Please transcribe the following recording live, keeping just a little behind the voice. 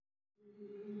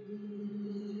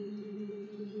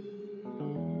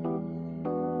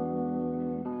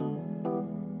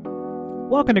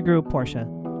Welcome to Groove Portia,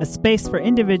 a space for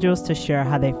individuals to share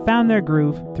how they found their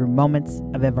groove through moments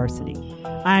of adversity.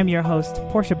 I am your host,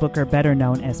 Portia Booker, better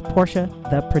known as Portia,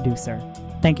 the producer.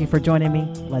 Thank you for joining me.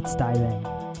 Let's dive in.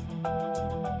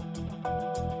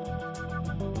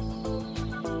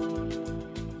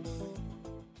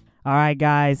 All right,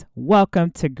 guys,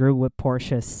 welcome to Groove with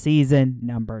Portia season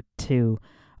number 2.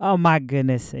 Oh my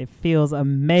goodness, it feels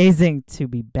amazing to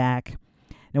be back.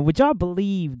 Now, would y'all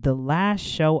believe the last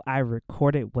show I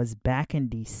recorded was back in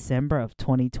December of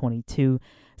 2022?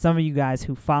 Some of you guys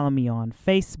who follow me on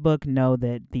Facebook know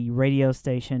that the radio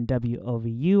station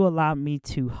WOVU allowed me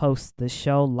to host the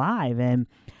show live. And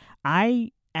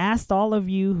I asked all of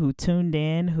you who tuned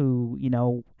in, who,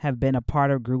 have been a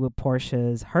part of Groove with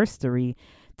Portia's history,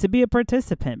 to be a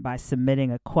participant by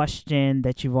submitting a question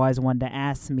that you've always wanted to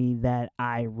ask me that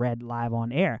I read live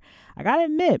on air. I got to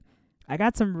admit, I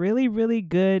got some really, really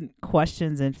good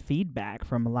questions and feedback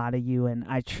from a lot of you, and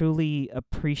I truly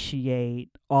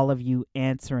appreciate all of you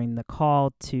answering the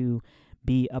call to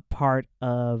be a part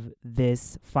of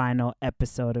this final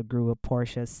episode of Groove with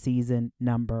Portia season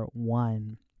number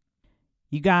 1.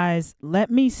 You guys,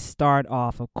 let me start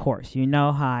off, of course, you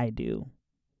know how I do,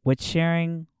 with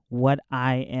sharing what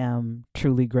I am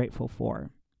truly grateful for.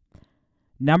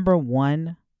 Number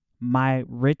 1, my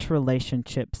rich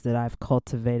relationships that I've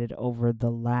cultivated over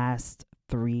the last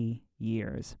 3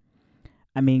 years.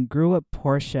 I mean, Groove with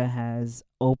Portia has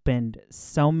opened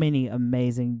so many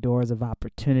amazing doors of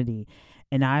opportunity,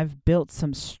 and I've built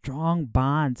some strong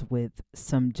bonds with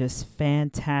some just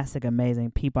fantastic,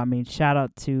 amazing people. I mean, shout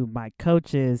out to my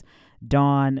coaches,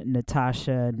 Dawn,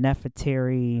 Natasha,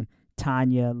 Nefertari,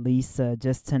 Tanya, Lisa,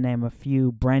 just to name a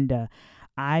few, Brenda.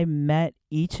 I met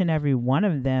each and every one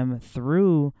of them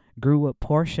through Groove with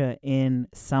Portia in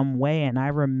some way. And I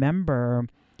remember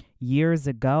years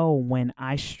ago when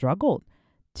I struggled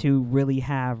to really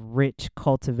have rich,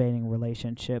 cultivating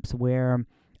relationships where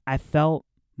I felt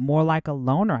more like a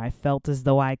loner. I felt as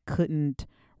though I couldn't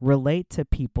relate to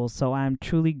people. So I'm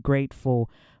truly grateful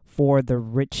for the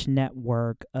rich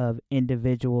network of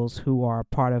individuals who are a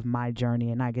part of my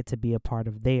journey, and I get to be a part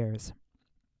of theirs.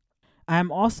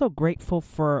 I'm also grateful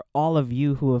for all of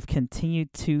you who have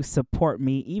continued to support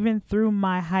me even through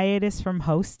my hiatus from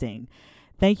hosting.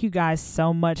 Thank you guys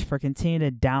so much for continuing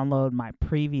to download my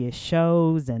previous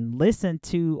shows and listen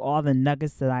to all the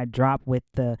nuggets that I drop with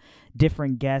the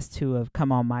different guests who have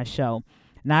come on my show.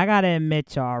 Now, I got to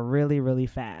admit, y'all, really, really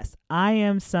fast, I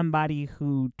am somebody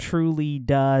who truly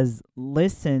does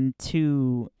listen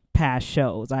to past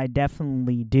shows. I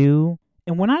definitely do.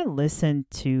 And when I listen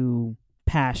to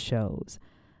past shows,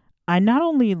 I not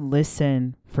only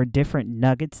listen for different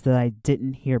nuggets that I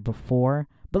didn't hear before,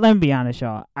 but let me be honest,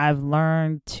 y'all, I've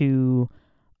learned to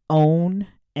own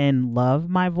and love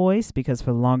my voice because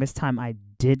for the longest time I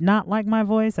did not like my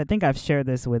voice. I think I've shared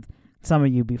this with some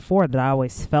of you before that I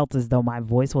always felt as though my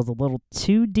voice was a little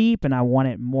too deep and I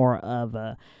wanted more of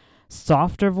a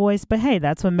softer voice. But hey,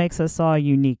 that's what makes us all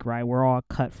unique, right? We're all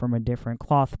cut from a different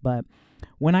cloth. But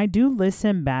when I do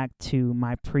listen back to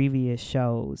my previous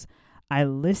shows, I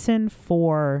listen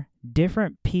for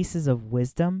different pieces of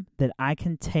wisdom that I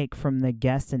can take from the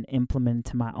guests and implement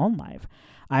into my own life.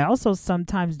 I also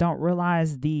sometimes don't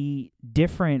realize the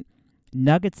different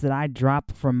nuggets that I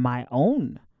drop from my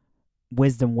own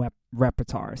wisdom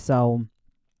repertoire. So,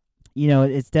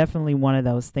 it's definitely one of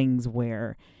those things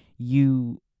where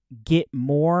you get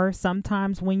more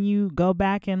sometimes when you go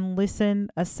back and listen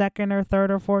a second or third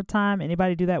or fourth time.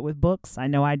 Anybody do that with books? I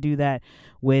know I do that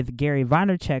with Gary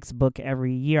Vaynerchuk's book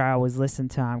every year. I always listen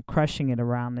to I'm Crushing It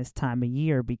around this time of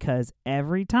year because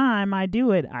every time I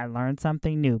do it, I learn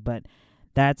something new. But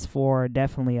that's for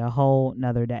definitely a whole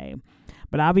nother day.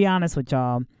 But I'll be honest with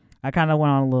y'all, I kind of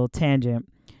went on a little tangent.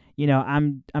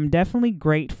 I'm definitely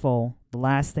grateful. The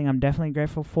last thing I'm definitely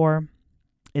grateful for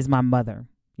is my mother.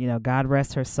 God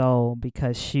rest her soul,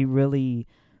 because she really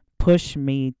pushed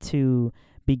me to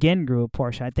begin Groove with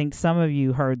Portia. I think some of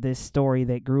you heard this story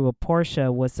that Groove with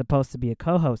Portia was supposed to be a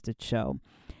co-hosted show.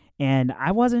 And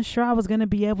I wasn't sure I was going to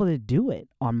be able to do it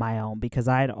on my own because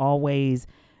I had always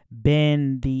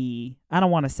been I don't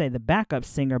want to say the backup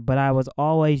singer, but I was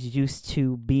always used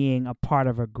to being a part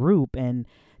of a group, and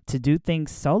to do things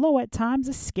solo at times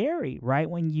is scary, right?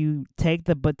 When you take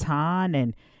the baton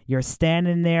and you're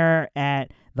standing there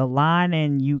at the line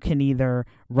and you can either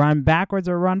run backwards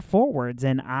or run forwards.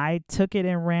 And I took it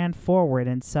and ran forward.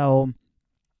 And so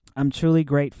I'm truly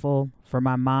grateful for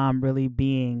my mom really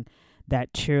being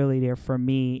that cheerleader for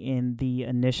me in the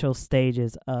initial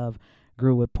stages of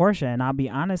Groove with Portia. And I'll be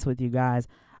honest with you guys,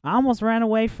 I almost ran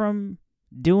away from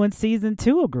doing season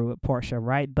 2 of Groove with Portia,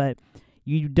 right? But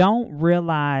You don't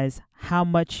realize how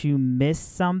much you miss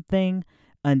something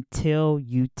until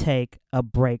you take a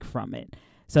break from it.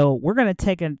 So we're going to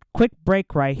take a quick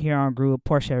break right here on Grew with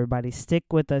Portia, everybody. Stick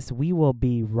with us. We will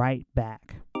be right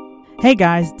back. Hey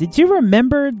guys, did you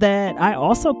remember that I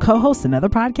also co-host another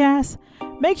podcast?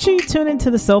 Make sure you tune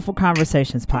into the Soulful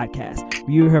Conversations podcast.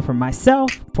 You hear from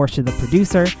myself, Portia the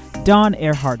producer, Dawn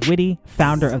Earhart-Whitty,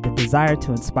 founder of the Desire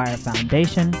to Inspire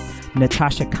Foundation,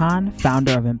 Natasha Khan,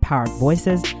 founder of Empowered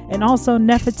Voices, and also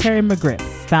Nefertari McGriff,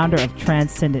 founder of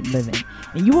Transcendent Living.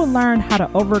 And you will learn how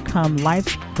to overcome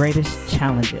life's greatest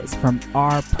challenges from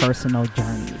our personal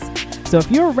journeys. So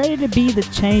if you're ready to be the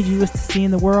change you wish to see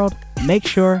in the world, make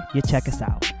sure you check us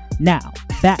out. Now,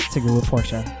 back to Grew with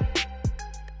Portia.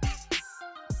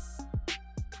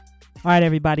 All right,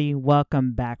 everybody,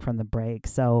 welcome back from the break.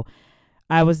 So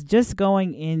I was just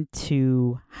going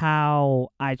into how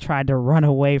I tried to run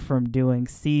away from doing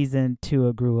season 2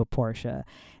 of Grew with Portia.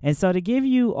 And so to give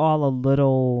you all a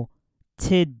little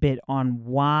tidbit on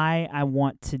why I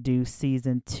want to do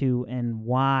season 2 and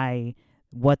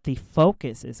what the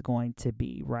focus is going to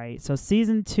be, right? So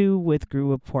season 2 with Grew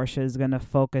with Portia is going to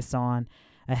focus on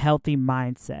a healthy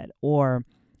mindset, or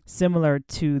similar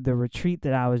to the retreat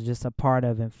that I was just a part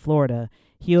of in Florida,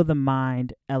 heal the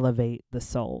mind, elevate the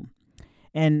soul.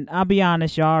 And I'll be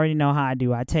honest, y'all already know how I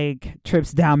do. I take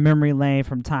trips down memory lane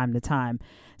from time to time.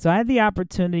 So I had the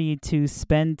opportunity to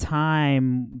spend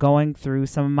time going through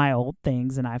some of my old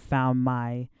things, and I found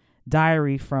my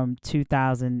diary from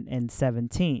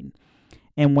 2017.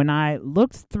 And when I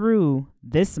looked through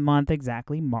this month,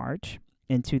 exactly March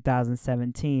in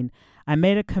 2017, I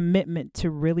made a commitment to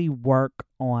really work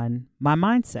on my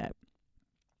mindset.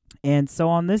 And so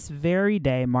on this very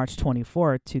day, March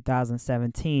 24,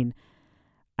 2017,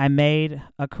 I made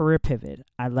a career pivot.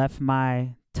 I left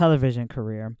my television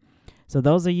career. So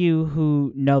those of you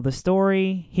who know the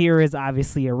story, here is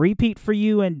obviously a repeat for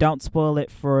you, and don't spoil it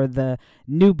for the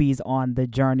newbies on the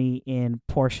journey in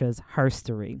Portia's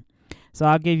herstory. So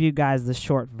I'll give you guys the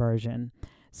short version.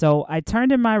 So I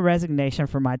turned in my resignation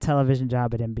for my television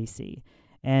job at NBC,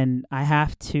 and I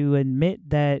have to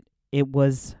admit that it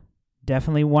was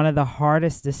definitely one of the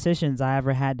hardest decisions I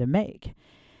ever had to make,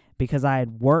 because I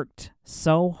had worked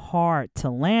so hard to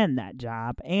land that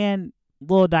job. And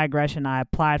little digression, I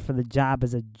applied for the job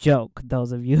as a joke.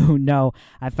 Those of you who know,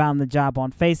 I found the job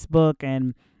on Facebook,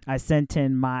 and I sent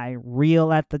in my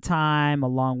reel at the time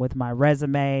along with my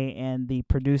resume, and the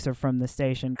producer from the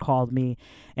station called me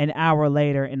an hour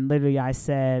later, and literally I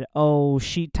said, "Oh,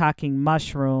 shiitake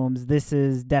mushrooms, this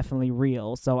is definitely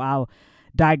real." So I'll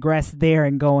digress there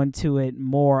and go into it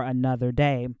more another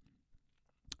day.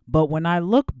 But when I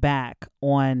look back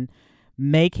on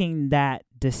making that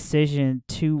decision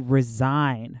to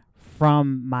resign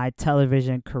from my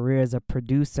television career as a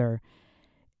producer,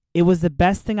 it was the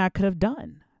best thing I could have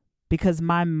done, because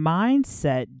my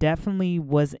mindset definitely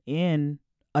was in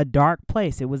a dark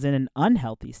place. It was in an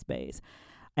unhealthy space.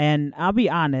 And I'll be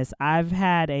honest, I've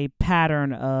had a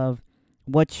pattern of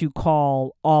what you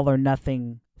call all or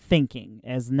nothing thinking,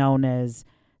 as known as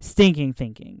stinking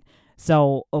thinking.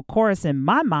 So, of course, in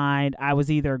my mind, I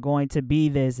was either going to be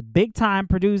this big time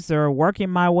producer working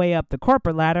my way up the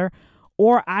corporate ladder,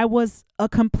 or I was a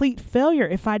complete failure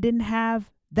if I didn't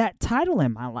have that title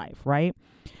in my life, right?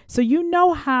 So you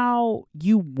know how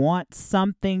you want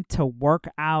something to work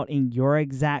out in your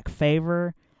exact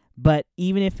favor, but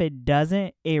even if it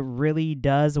doesn't, it really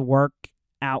does work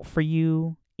out for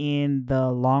you in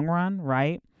the long run,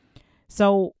 right?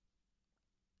 So,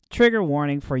 trigger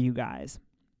warning for you guys.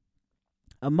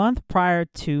 A month prior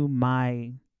to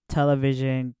my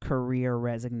television career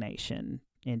resignation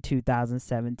in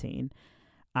 2017,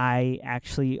 I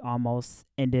actually almost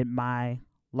ended my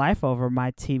life over my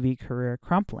TV career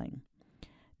crumpling.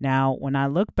 Now, when I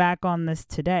look back on this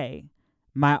today,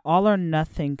 my all or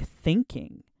nothing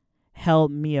thinking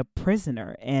held me a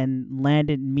prisoner and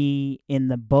landed me in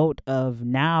the boat of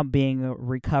now being a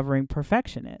recovering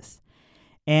perfectionist.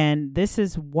 And this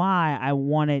is why I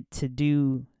wanted to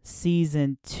do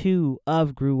season 2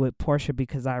 of Grew with Portia,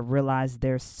 because I realized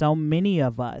there's so many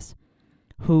of us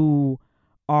who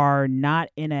are not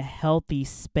in a healthy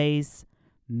space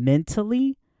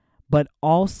mentally, but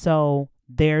also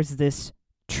there's this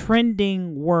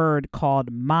trending word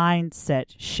called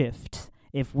mindset shift,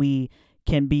 if we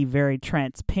can be very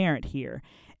transparent here.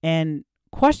 And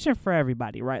question for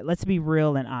everybody, right? Let's be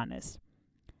real and honest.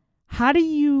 How do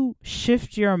you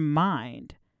shift your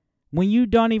mind when you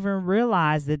don't even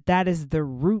realize that that is the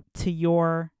root to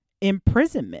your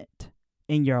imprisonment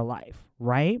in your life,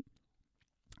 right?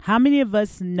 How many of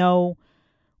us know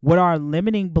what our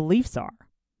limiting beliefs are?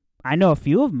 I know a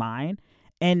few of mine,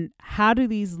 And how do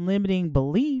these limiting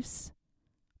beliefs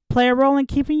play a role in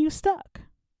keeping you stuck?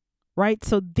 Right?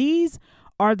 So these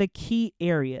are the key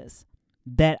areas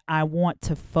that I want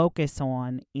to focus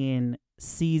on in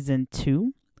season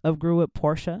 2 of Grew with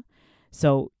Portia.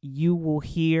 So you will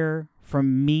hear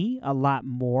from me a lot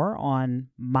more on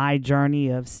my journey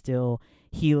of still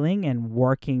healing and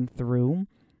working through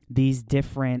these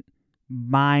different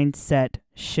mindset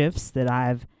shifts that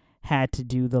I've had to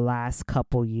do the last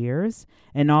couple years.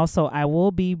 And also I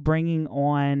will be bringing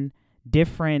on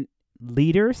different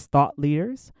leaders, thought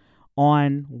leaders,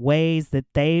 on ways that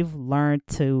they've learned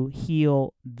to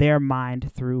heal their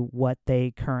mind through what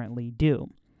they currently do.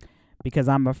 Because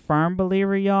I'm a firm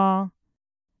believer, y'all,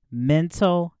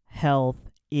 mental health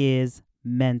is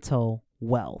mental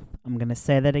wealth. I'm going to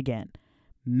say that again.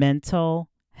 Mental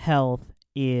health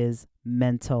is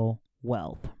mental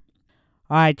wealth.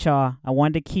 All right, y'all. I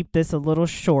wanted to keep this a little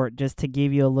short just to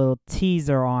give you a little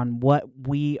teaser on what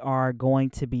we are going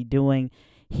to be doing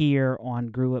here on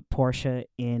Grew with Portia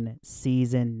in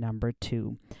season number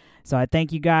 2. So I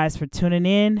thank you guys for tuning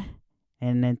in.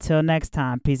 And until next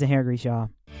time, peace and hair grease, y'all.